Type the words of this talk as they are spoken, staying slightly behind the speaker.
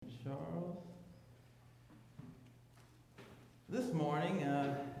Charles. This morning,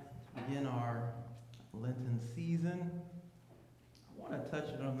 to begin our Lenten season, I want to touch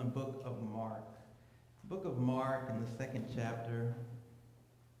on the book of Mark. The book of Mark in the second chapter.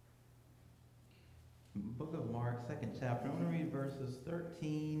 Book of Mark, second chapter. I'm going to read verses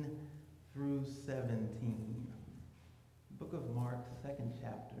 13 through 17. Book of Mark, second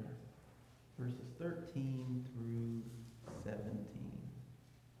chapter, verses 13 through 17.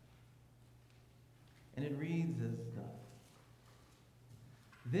 And it reads as thus.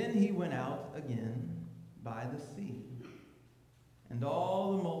 Then he went out again by the sea, and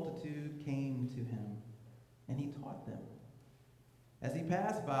all the multitude came to him, and he taught them. As he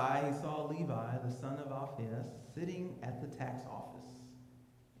passed by, he saw Levi, the son of Alphaeus, sitting at the tax office.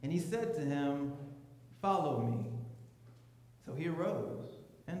 And he said to him, "Follow me." So he arose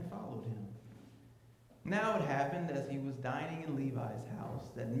and followed him. Now it happened, as he was dining in Levi's house,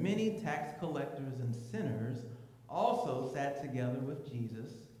 that many tax collectors and sinners also sat together with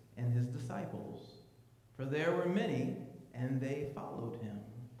Jesus and his disciples. For there were many, and they followed him.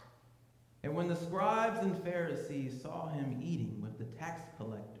 And when the scribes and Pharisees saw him eating with the tax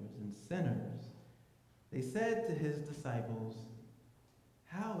collectors and sinners, they said to his disciples,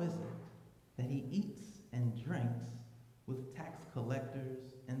 "How is it that he eats and drinks with tax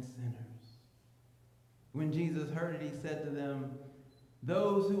collectors and sinners?" When Jesus heard it, he said to them,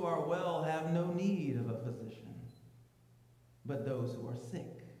 "Those who are well have no need of a physician, but those who are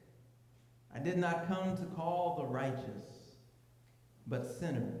sick. I did not come to call the righteous, but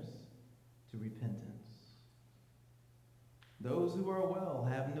sinners to repentance." Those who are well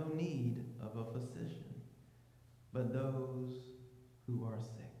have no need of a physician, but those who are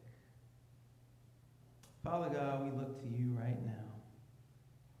sick. Father God, we look to you right now,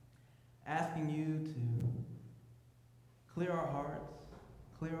 asking you to clear our hearts,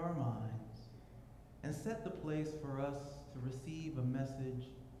 clear our minds, and set the place for us to receive a message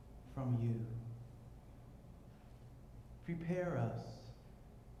from you. Prepare us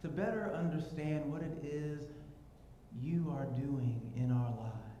to better understand what it is you are doing in our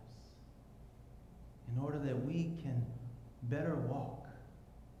lives, in order that we can better walk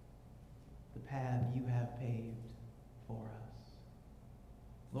the path you have paved for us.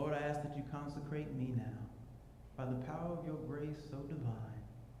 Lord, I ask that you consecrate me now by the power of your grace so divine.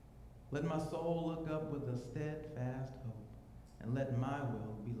 Let my soul look up with a steadfast hope, and let my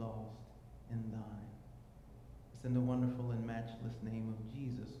will be lost in thine. It's in the wonderful and matchless name of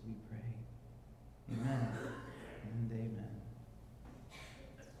Jesus we pray. Amen and amen.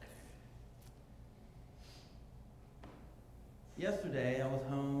 Yesterday, I was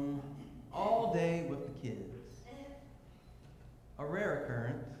home all day with the kids. A rare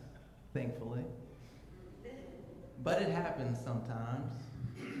occurrence, thankfully, but it happens sometimes.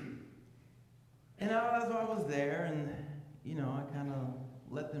 And as I was there, and I kind of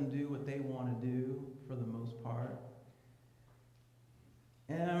let them do what they want to do for the most part.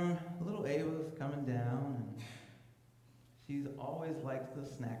 And little Ava's coming down, and she always likes to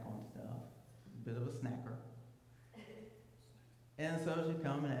snack on stuff, a bit of a snacker. And so she'd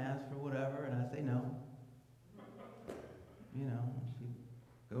come and ask for whatever, and I'd say no. She'd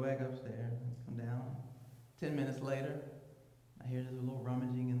go back upstairs, come down. 10 minutes later, I hear there's a little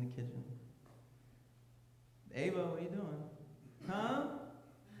rummaging in the kitchen. "Ava, what are you doing?" "Huh?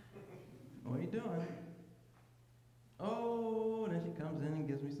 What are you doing?" "Oh," and then she comes in and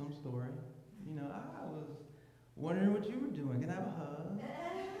gives me some story. "I was wondering what you were doing. Can I have a hug?"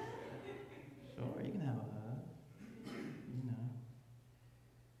 "Sure, you can have a hug."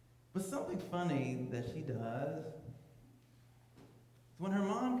 But something funny that she does is when her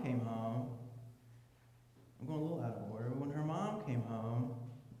mom came home, I'm going a little out of order. When her mom came home,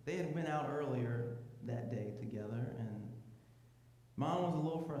 they had been out earlier that day together, and Mom was a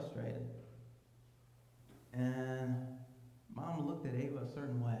little frustrated. And Mom looked at Ava a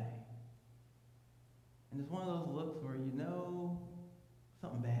certain way. And it's one of those looks where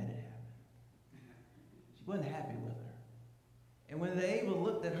something bad had happened. She wasn't happy with her. And when Ava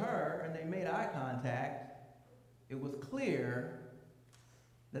looked at her and they made eye contact, it was clear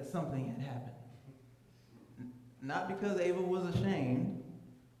that something had happened. Not because Ava was ashamed,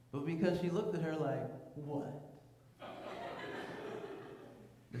 but because she looked at her like, "What?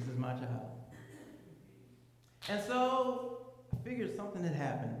 This is my child." And so I figured something had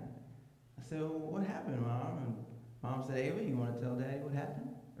happened. I said, "Well, what happened, Mom?" And Mom said, "Ava, you want to tell Daddy what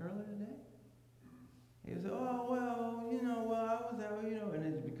happened earlier today?" Ava said, "Oh, well, I was out, and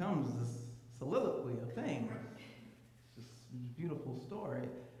it becomes this soliloquy of things. It's just a beautiful story.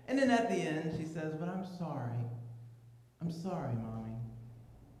 And then at the end, she says, "But I'm sorry. I'm sorry, Mommy.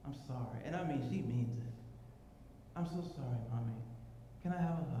 I'm I'm sorry. And I mean, she means it. I'm so sorry, Mommy. Can I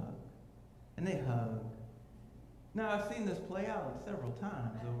have a hug? And they hug. Now, I've seen this play out several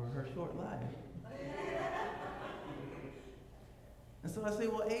times over her short life. And so I say,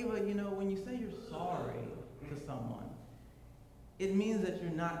 well, Ava, you know, when you say you're sorry to someone, it means that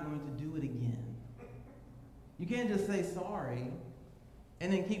you're not going to do it again. You can't just say sorry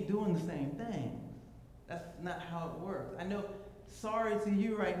and then keep doing the same thing. That's not how it works. I know sorry to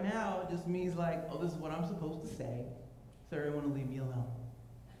you right now just means like, oh, this is what I'm supposed to say, so everyone will leave me alone.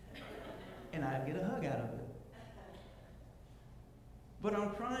 And I get a hug out of it. But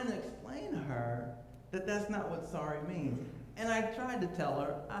I'm trying to explain to her that that's not what sorry means. And I tried to tell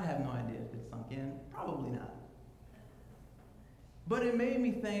her, I have no idea if it sunk in, probably not. But it made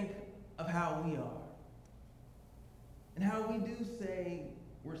me think of how we are. And how we do say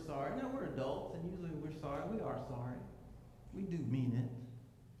we're sorry. Now, we're adults, and usually we're sorry. We are sorry. We do mean it.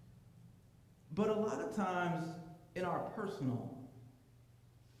 But a lot of times in our personal,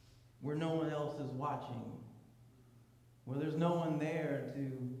 where no one else is watching, where there's no one there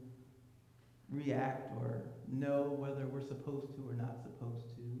to react or know whether we're supposed to or not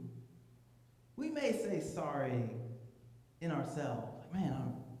supposed to, we may say sorry in ourselves. Like, man,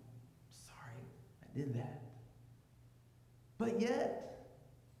 I'm sorry I did that. But yet,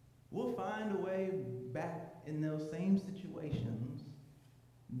 we'll find a way back in those same situations,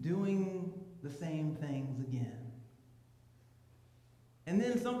 doing the same things again. And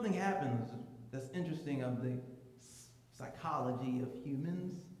then something happens that's interesting of the psychology of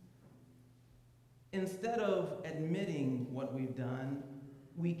humans. Instead of admitting what we've done,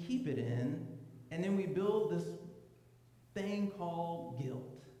 we keep it in, and then we build this thing called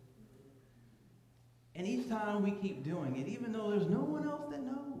guilt. And each time we keep doing it, even though there's no one else that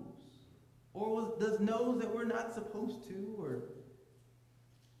knows, or knows that we're not supposed to, or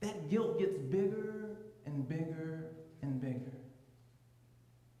that guilt gets bigger and bigger and bigger.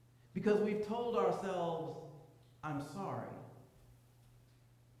 Because we've told ourselves, I'm sorry,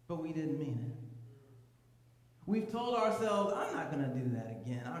 but we didn't mean it. We've told ourselves, I'm not going to do that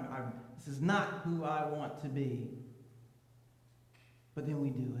again. This is not who I want to be. But then we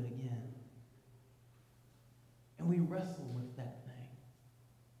do it again. And we wrestle with that thing.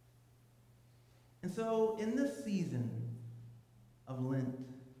 And so in this season of Lent,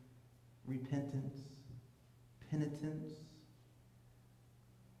 repentance, penitence,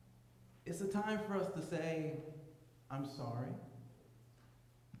 it's a time for us to say, I'm sorry.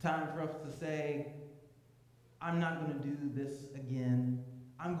 A time for us to say, I'm not going to do this again.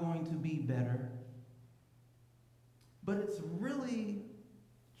 I'm going to be better. But it's really,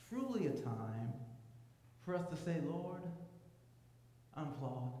 truly a time for us to say, Lord, I'm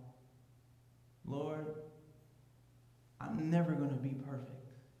flawed. Lord, I'm never going to be perfect.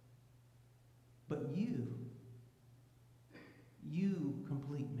 But you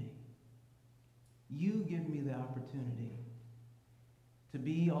complete me. You give me the opportunity to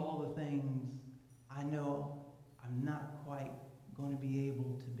be all the things I know I'm not quite going to be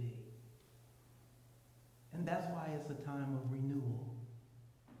able to be. And that's why it's a time of renewal.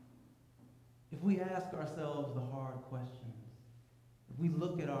 If we ask ourselves the hard questions, if we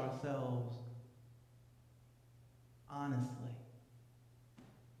look at ourselves honestly,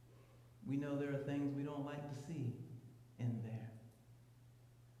 we know there are things we don't like to see in there.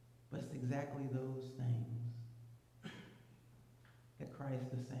 But it's exactly those things that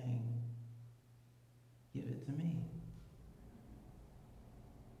Christ is saying, give it to me.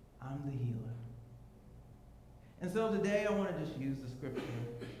 I'm the healer. And so today I want to just use the scripture.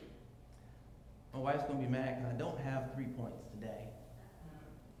 My wife's going to be mad because I don't have 3 points today.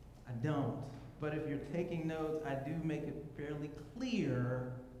 I don't. But if you're taking notes, I do make it fairly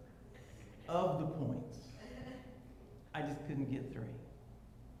clear of the points. I just couldn't get 3.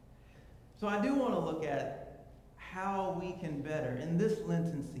 So I do want to look at how we can better, in this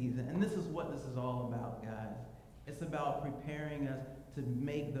Lenten season, and this is what this is all about, guys. It's about preparing us to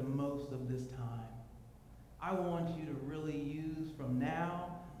make the most of this time. I want you to really use from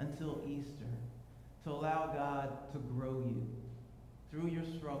now until Easter to allow God to grow you through your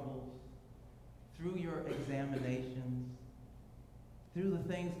struggles, through your examinations, through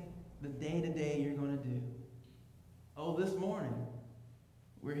the things, the day-to-day you're going to do. Oh, this morning,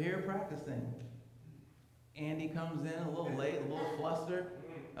 we're here practicing. Andy comes in a little late, a little flustered.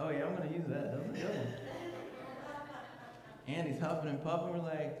 Oh yeah, I'm going to use that. That was a good one. Andy's huffing and puffing. We're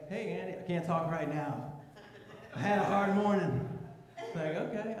like, hey Andy, I can't talk right now. I had a hard morning. It's like,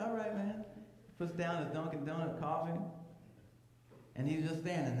 okay, all right, man. Puts down his Dunkin' Donut coffee, and he's just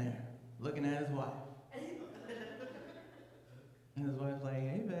standing there, looking at his wife. And his wife's like,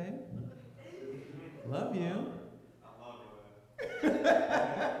 hey babe. Love you. I love you.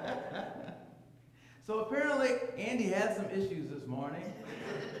 So apparently, Andy had some issues this morning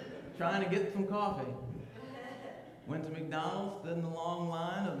trying to get some coffee. Went to McDonald's, stood in the long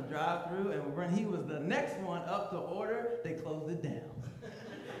line of the drive-thru, and when he was the next one up to order, they closed it down.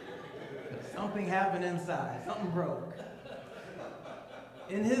 Something happened inside. Something broke.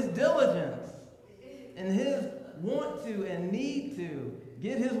 In his diligence, in his want to and need to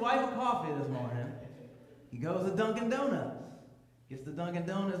get his wife a coffee this morning, he goes to Dunkin' Donuts. Gets to Dunkin'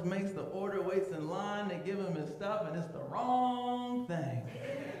 Donuts, makes the order, waits in line, they give him his stuff, and it's the wrong thing.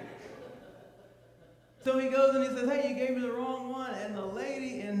 So he goes and he says, hey, you gave me the wrong one. And the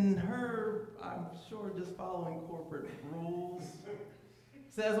lady in her, I'm sure just following corporate rules,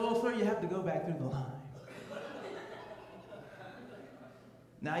 says, well, sir, you have to go back through the line.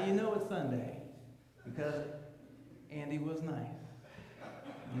 Now you know it's Sunday because Andy was nice.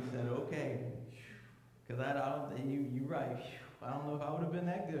 He said, okay, because I don't, you're right. I don't know if I would have been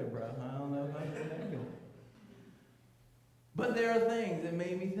that good, bro. I don't know if I would have been that good. But there are things that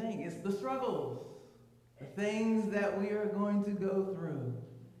made me think. It's the struggles, the things that we are going to go through,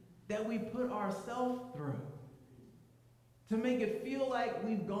 that we put ourselves through, to make it feel like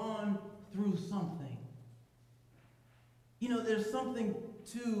we've gone through something. You know, there's something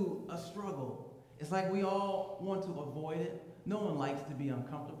to a struggle. It's like we all want to avoid it. No one likes to be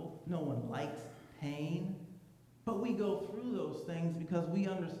uncomfortable. No one likes pain. But we go through those things because we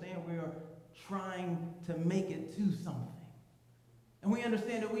understand we are trying to make it to something. And we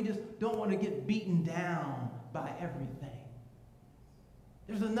understand that we just don't want to get beaten down by everything.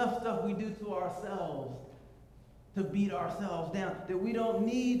 There's enough stuff we do to ourselves to beat ourselves down that we don't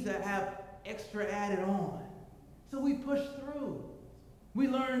need to have extra added on. So we push through. We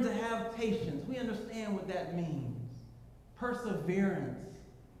learn to have patience. We understand what that means. Perseverance.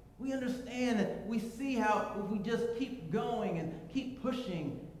 We understand that we see how if we just keep going and keep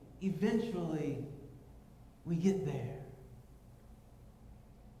pushing, eventually we get there.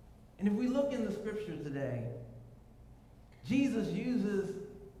 And if we look in the scripture today, Jesus uses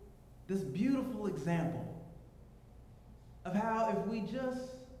this beautiful example of how if we just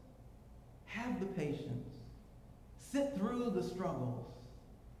have the patience, sit through the struggles,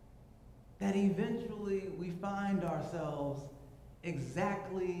 that eventually we find ourselves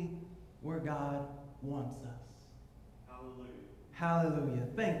exactly where God wants us. Hallelujah. Hallelujah.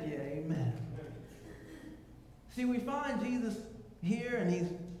 Thank you. Amen. See, we find Jesus here and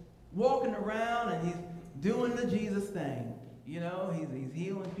he's walking around and he's doing the Jesus thing. You know, he's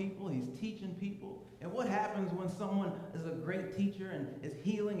healing people, he's teaching people. And what happens when someone is a great teacher and is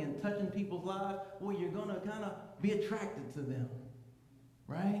healing and touching people's lives? Well, you're going to kind of be attracted to them,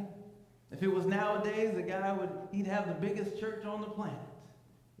 right? If it was nowadays, he'd have the biggest church on the planet.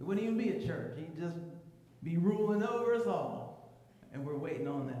 It wouldn't even be a church. He'd just be ruling over us all. And we're waiting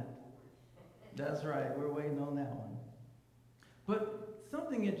on that. That's right, we're waiting on that one. But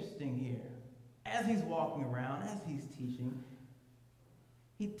something interesting here. As he's walking around, as he's teaching,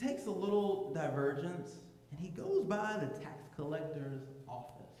 he takes a little divergence and he goes by the tax collector's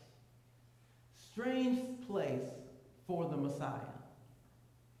office. Strange place for the Messiah.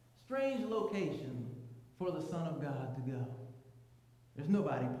 Strange location for the Son of God to go. There's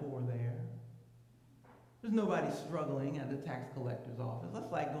nobody poor there. There's nobody struggling at the tax collector's office. That's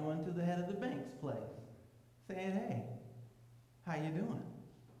like going to the head of the bank's place, saying, hey, how you doing?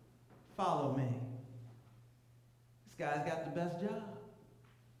 Follow me. This guy's got the best job.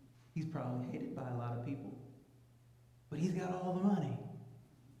 He's probably hated by a lot of people, but he's got all the money.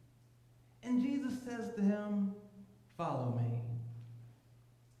 And Jesus says to him, follow me.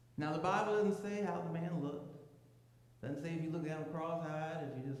 Now, the Bible doesn't say how the man looked. Doesn't say if you looked at him cross-eyed,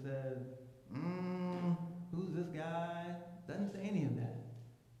 if you just said, who's this guy? Doesn't say any of that.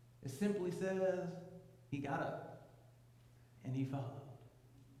 It simply says he got up and he followed.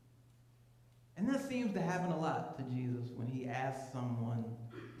 And that seems to happen a lot to Jesus when he asks someone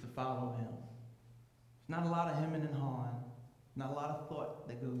to follow him. There's not a lot of hemming and hawing, not a lot of thought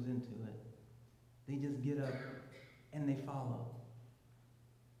that goes into it. They just get up and they follow.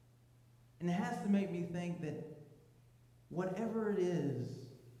 And it has to make me think that whatever it is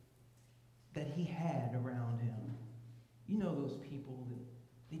that he had around him, you know those people that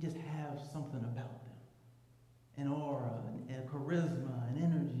they just have something about them. An aura, a charisma, an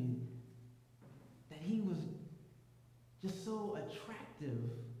energy, that he was just so attractive,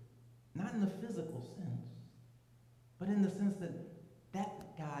 not in the physical sense, but in the sense that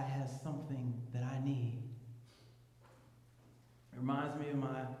that guy has something that I need. It reminds me of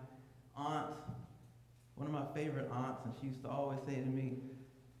my aunt, one of my favorite aunts, and she used to always say to me,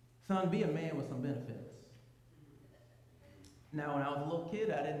 son, be a man with some benefits. Now, when I was a little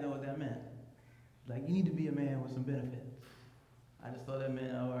kid, I didn't know what that meant. Like, you need to be a man with some benefits. I just thought that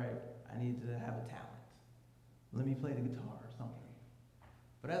meant, all right, I need to have a talent. Let me play the guitar or something.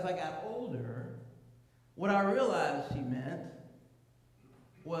 But as I got older, what I realized she meant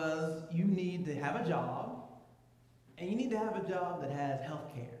was you need to have a job, and you need to have a job that has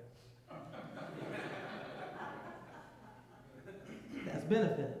health care. That's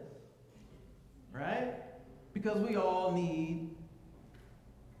benefits, right? Because we all need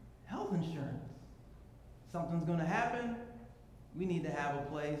health insurance. Something's going to happen, we need to have a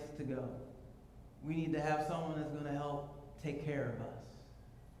place to go. We need to have someone that's going to help take care of us.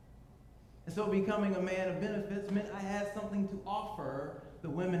 And so becoming a man of benefits meant I had something to offer the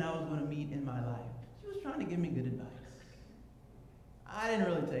women I was going to meet in my life. She was trying to give me good advice. I didn't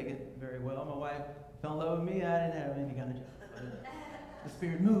really take it very well. My wife fell in love with me. I didn't have any kind of job. The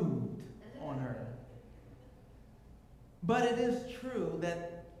Spirit moved on her. But it is true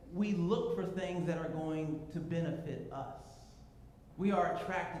that we look for things that are going to benefit us. We are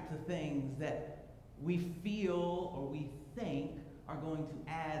attracted to things that we feel or we think are going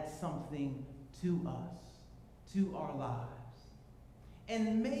to add something to us, to our lives.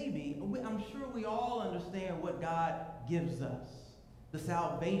 And maybe, I'm sure we all understand what God gives us, the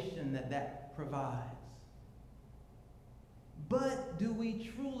salvation that provides. But do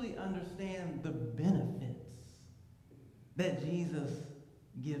we truly understand the benefits that Jesus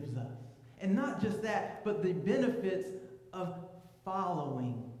gives us? And not just that, but the benefits of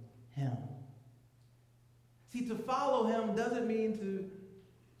following him. See, to follow him doesn't mean to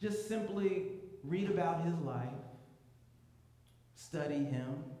just simply read about his life, study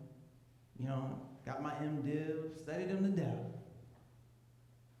him, got my MDiv, studied him to death.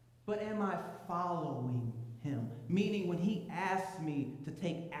 But am I following him? Meaning when he asks me to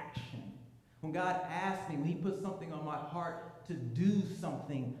take action, when God asks me, when he puts something on my heart to do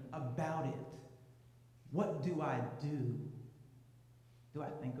something about it, what do I do? Do I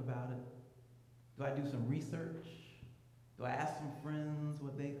think about it? Do I do some research? Do I ask some friends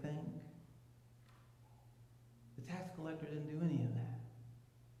what they think? The tax collector didn't do any of that.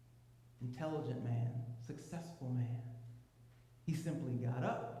 Intelligent man, successful man. He simply got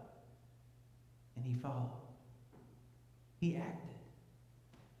up and he followed. He acted.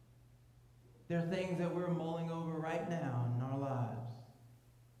 There are things that we're mulling over right now in our lives.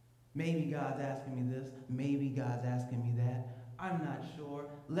 Maybe God's asking me this. Maybe God's asking me that. I'm not sure.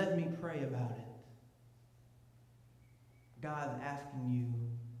 Let me pray about it. God's asking you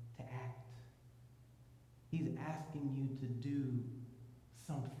to act. He's asking you to do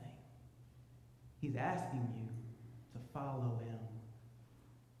something. He's asking you to follow him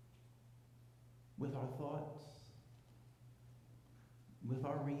with our thoughts, with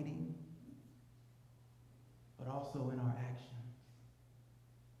our reading, but also in our actions.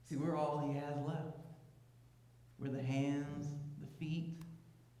 See, we're all he has left. We're the hands, the feet,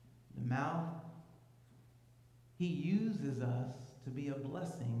 the mouth. He uses us to be a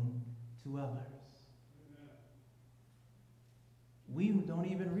blessing to others. We don't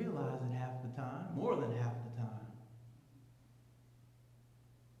even realize it half the time, more than half the time.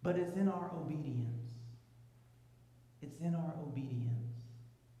 But it's in our obedience. It's in our obedience.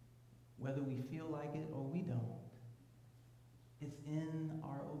 Whether we feel like it or we don't. It's in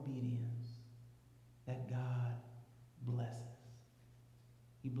our obedience that God blesses.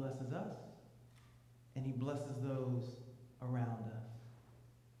 He blesses us, and he blesses those around us.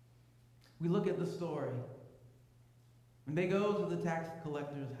 We look at the story. And they go to the tax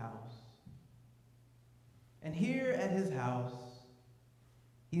collector's house. And here at his house,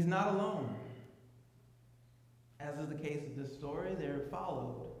 he's not alone. As is the case of this story, they're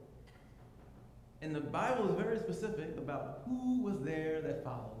followed. And the Bible is very specific about who was there that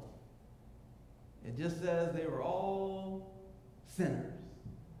followed. It just says they were all sinners.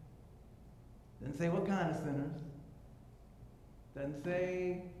 Doesn't say what kind of sinners. Doesn't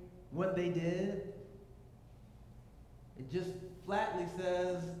say what they did. It just flatly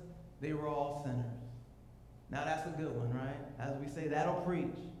says they were all sinners. Now that's a good one, right? As we say, that'll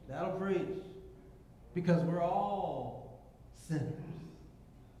preach. That'll preach. Because we're all sinners.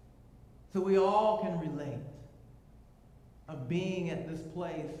 So we all can relate of being at this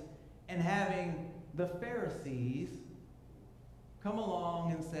place and having the Pharisees come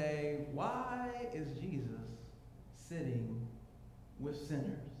along and say, why is Jesus sitting with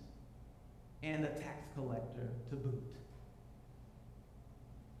sinners and a tax collector to boot?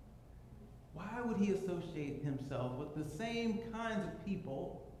 Why would he associate himself with the same kinds of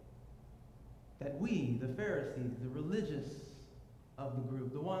people that we, the Pharisees, the religious of the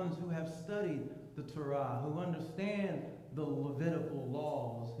group, the ones who have studied the Torah, who understand the Levitical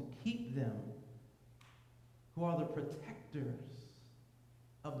laws, who keep them, who are the protectors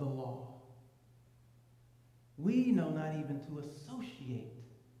of the law. We know not even to associate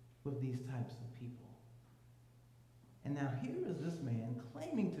with these types of people. And now here is this man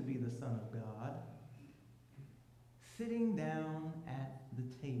claiming to be the Son of God, sitting down at the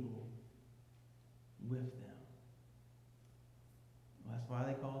table with them. Well, that's why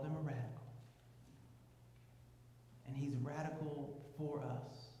they called him a radical. And he's radical for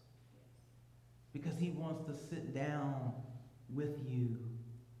us because he wants to sit down with you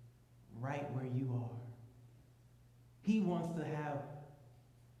right where you are. He wants to have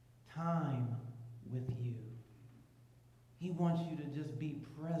time with you. He wants you to just be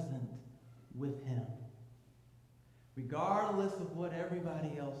present with him, regardless of what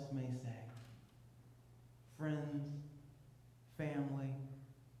everybody else may say. Friends, family.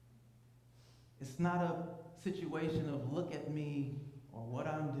 It's not a situation of look at me or what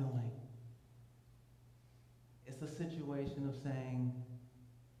I'm doing. It's a situation of saying,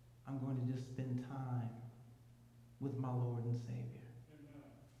 I'm going to just spend time with my Lord and Savior.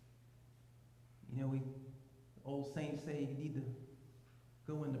 You know, old saints say you need to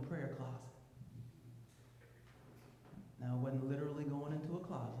go in the prayer closet. Now, it wasn't literally going into a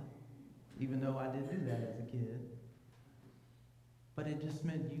closet, even though I did do that as a kid. But it just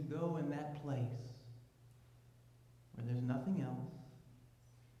meant you go in that place where there's nothing else,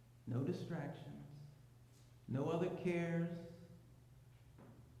 no distractions, no other cares.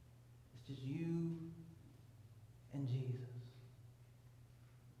 It's just you and Jesus.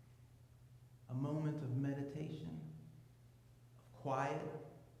 A moment of meditation, of quiet,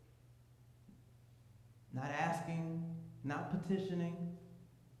 not asking, not petitioning,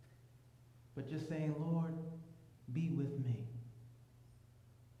 but just saying, Lord, be with me.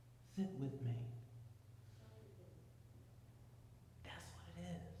 Sit with me. That's what it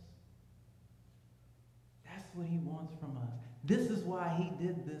is. That's what he wants from us. This is why he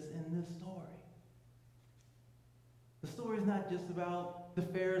did this in this story. The story is not just about the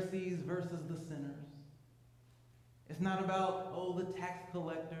Pharisees versus the sinners. It's not about, the tax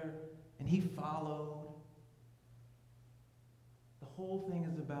collector, and he followed. The whole thing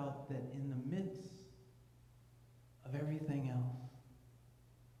is about that in the midst of everything else,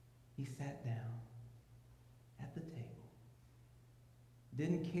 he sat down at the table.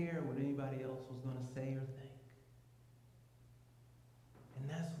 Didn't care what anybody else was going to say or think. And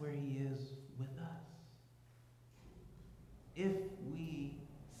that's where he is with us. If we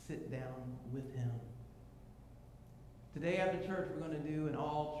sit down with him. Today after church, we're going to do an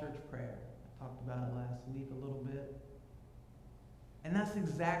all-church prayer. I talked about it last week a little bit. And that's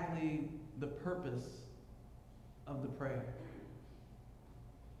exactly the purpose of the prayer.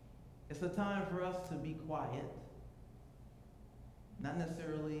 It's a time for us to be quiet, not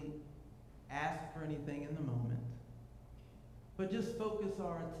necessarily ask for anything in the moment, but just focus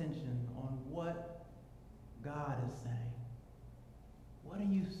our attention on what God is saying. What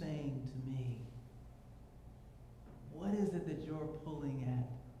are you saying to me? What is it that you're pulling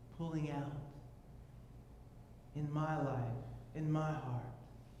out in my life, in my heart?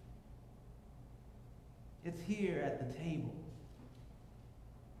 It's here at the table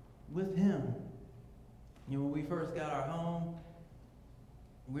with him. You know, when we first got our home,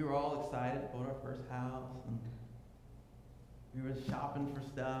 we were all excited, bought our first house, and we were shopping for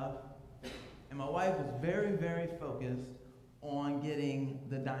stuff. And my wife was very, very focused on getting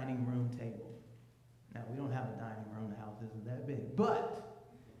the dining room table. Now, we don't have a dining room. The house isn't that big. But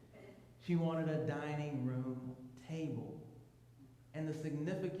she wanted a dining room table. And the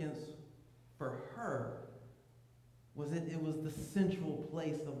significance for her was that it was the central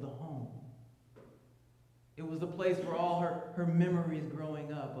place of the home. It was the place where all her memories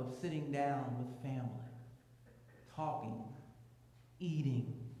growing up of sitting down with family, talking,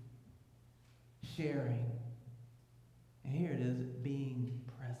 eating, sharing. And here it is, being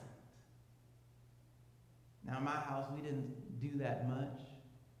present. Now, in my house, we didn't do that much.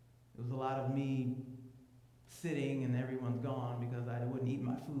 It was a lot of me sitting and everyone's gone because I wouldn't eat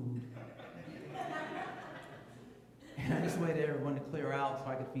my food. And I just waited for everyone to clear out so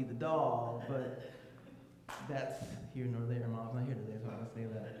I could feed the dog, but that's here nor there. Mom's not here today, so I can say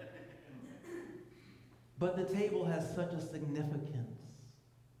that. But the table has such a significance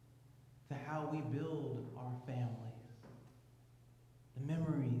to how we build our families. The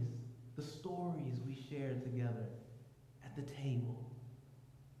memories, the stories we share together at the table.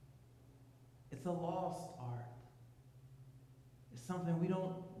 It's a lost art. something we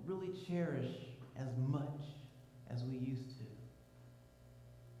don't really cherish as much as we used to.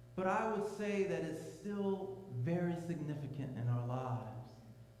 But I would say that it's still very significant in our lives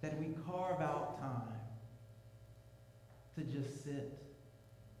that we carve out time to just sit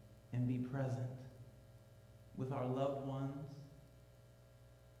and be present with our loved ones,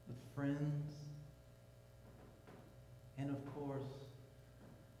 with friends, and of course,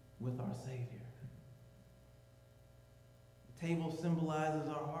 with our Savior. The table symbolizes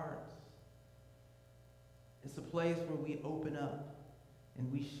our hearts. It's a place where we open up and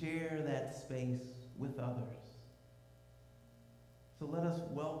we share that space with others. So let us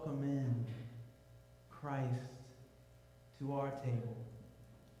welcome in Christ to our table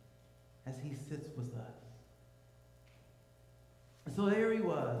as he sits with us. And so there he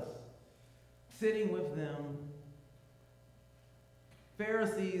was, sitting with them,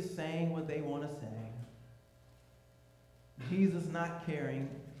 Pharisees saying what they want to say, Jesus not caring,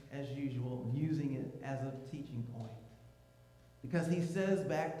 as usual, using it as a teaching point. Because he says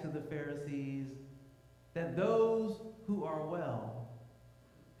back to the Pharisees that those who are well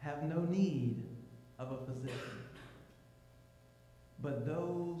have no need of a physician, but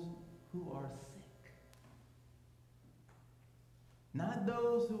those who are sick. Not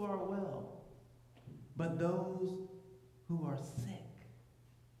those who are well, but those who are sick.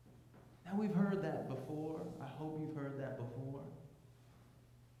 Now we've heard that before. I hope you've heard that before.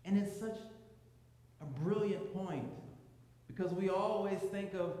 And it's such a brilliant point because we always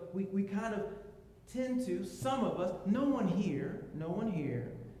think of, we kind of tend to, some of us, no one here,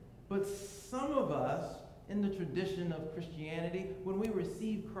 but some of us in the tradition of Christianity, when we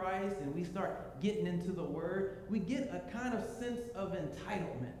receive Christ and we start getting into the Word, we get a kind of sense of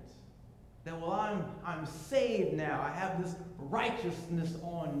entitlement. That, well, I'm saved now. I have this righteousness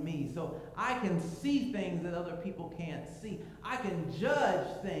on me. So I can see things that other people can't see. I can judge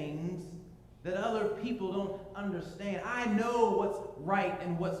things that other people don't understand. I know what's right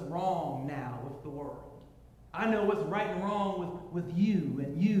and what's wrong now with the world. I know what's right and wrong with you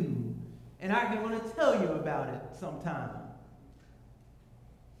and you. And I want to tell you about it sometime.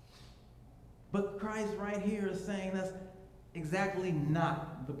 But Christ right here is saying that's exactly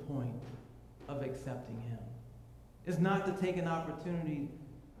not the point of accepting him. It's not to take an opportunity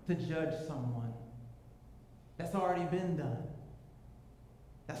to judge someone. That's already been done.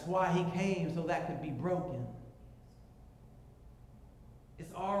 That's why he came, so that could be broken.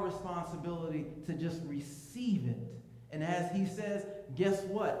 It's our responsibility to just receive it. And as he says, guess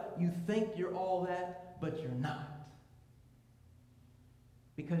what? You think you're all that, but you're not.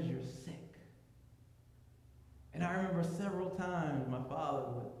 Because you're sick. And I remember several times my father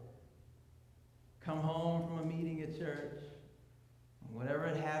would come home from a meeting at church. Whatever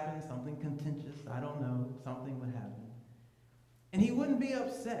had happened, something contentious, I don't know, something would happen. And he wouldn't be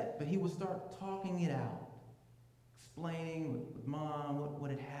upset, but he would start talking it out, explaining with mom what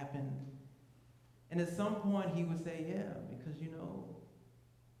had happened. And at some point he would say, yeah, because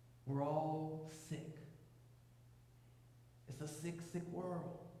we're all sick. It's a sick, sick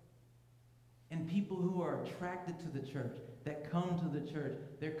world. And people who are attracted to the church, that come to the church,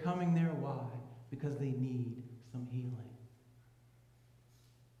 they're coming there, why? Because they need some healing.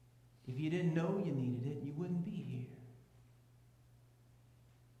 If you didn't know you needed it, you wouldn't be here.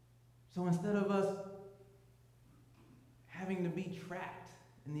 So instead of us having to be trapped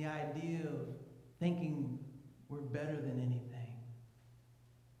in the idea of thinking we're better than anything,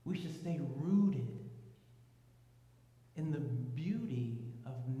 we should stay rooted in the beauty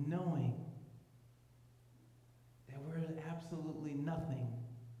of knowing that we're absolutely nothing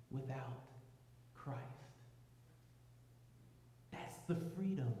without Christ. That's the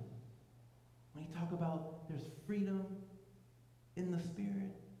freedom. When you talk about there's freedom in the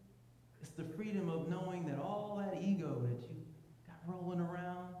Spirit, it's the freedom of knowing that all that ego that you got rolling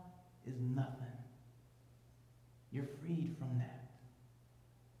around is nothing. You're freed from that.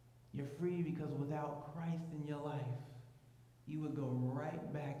 You're free because without Christ in your life, you would go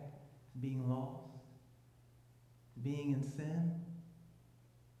right back to being lost, being in sin.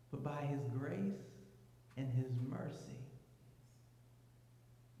 But by his grace and his mercy,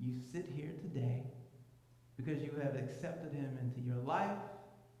 you sit here today because you have accepted him into your life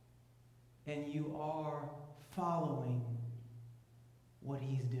and you are following what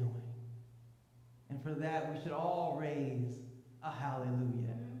he's doing. And for that, we should all raise a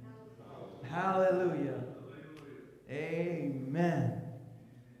hallelujah. Hallelujah. Amen.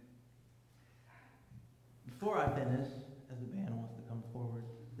 Before I finish, as the band wants to come forward,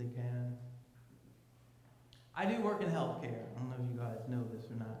 they can. I do work in healthcare. I don't know if you guys know this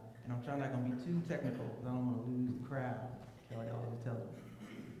or not. And I'm trying not going to be too technical because I don't want to lose the crowd. Like I always tell them.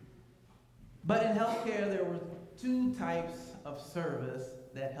 But in healthcare, there were two types of service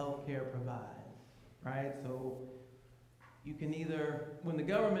that healthcare right? So you can either, when the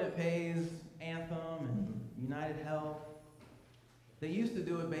government pays Anthem and United Health, they used to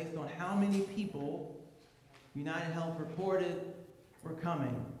do it based on how many people United Health reported were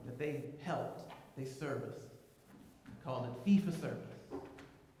coming, that they helped, they serviced. They called it fee for service.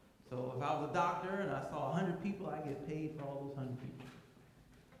 So if I was a doctor and I saw 100 people, I get paid for all those 100 people.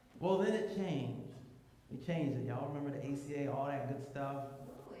 Well, then it changed. They changed it. Y'all remember the ACA, all that good stuff?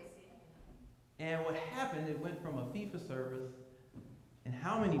 And what happened, it went from a fee for service and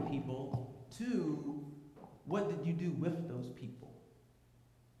how many people to what did you do with those people?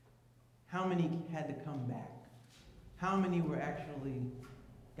 How many had to come back? How many were actually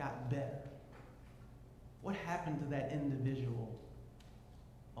got better? What happened to that individual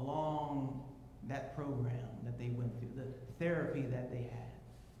along that program that they went through, the therapy that they had?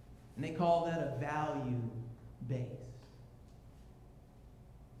 And they call that a value base.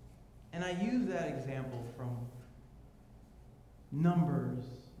 And I use that example from numbers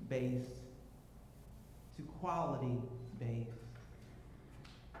based to quality based.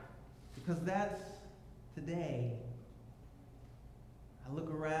 Because that's today. I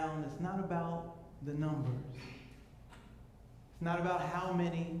look around, it's not about the numbers. It's not about how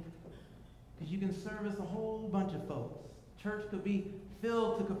many, because you can service a whole bunch of folks. Church could be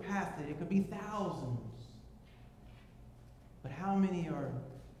filled to capacity. It could be thousands. But how many are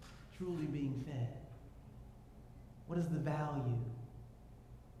truly being fed? What is the value?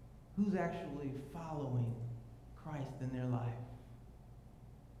 Who's actually following Christ in their life?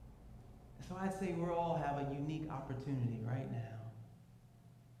 So I'd say we all have a unique opportunity right now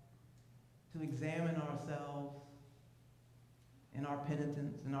to examine ourselves in our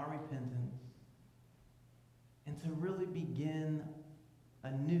penitence and our repentance and to really begin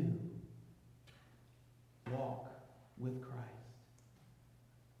a new walk with Christ.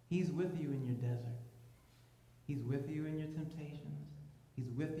 He's with you in your desert. He's with you in your temptations. He's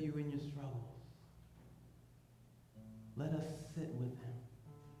with you in your struggles. Let us sit with him.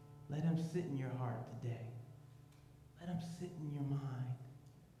 Let him sit in your heart today. Let him sit in your mind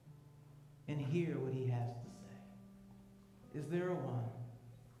and hear what he has to say. Is there a one?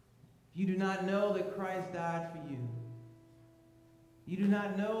 If you do not know that Christ died for you, you do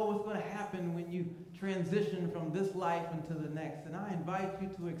not know what's going to happen when you transition from this life into the next, and I invite you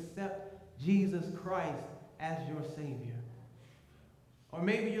to accept Jesus Christ as your Savior. Or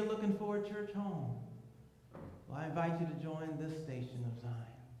maybe you're looking for a church home. Well, I invite you to join this station of Zion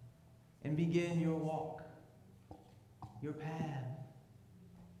and begin your walk, your path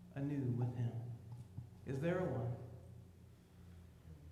anew with him. Is there a one?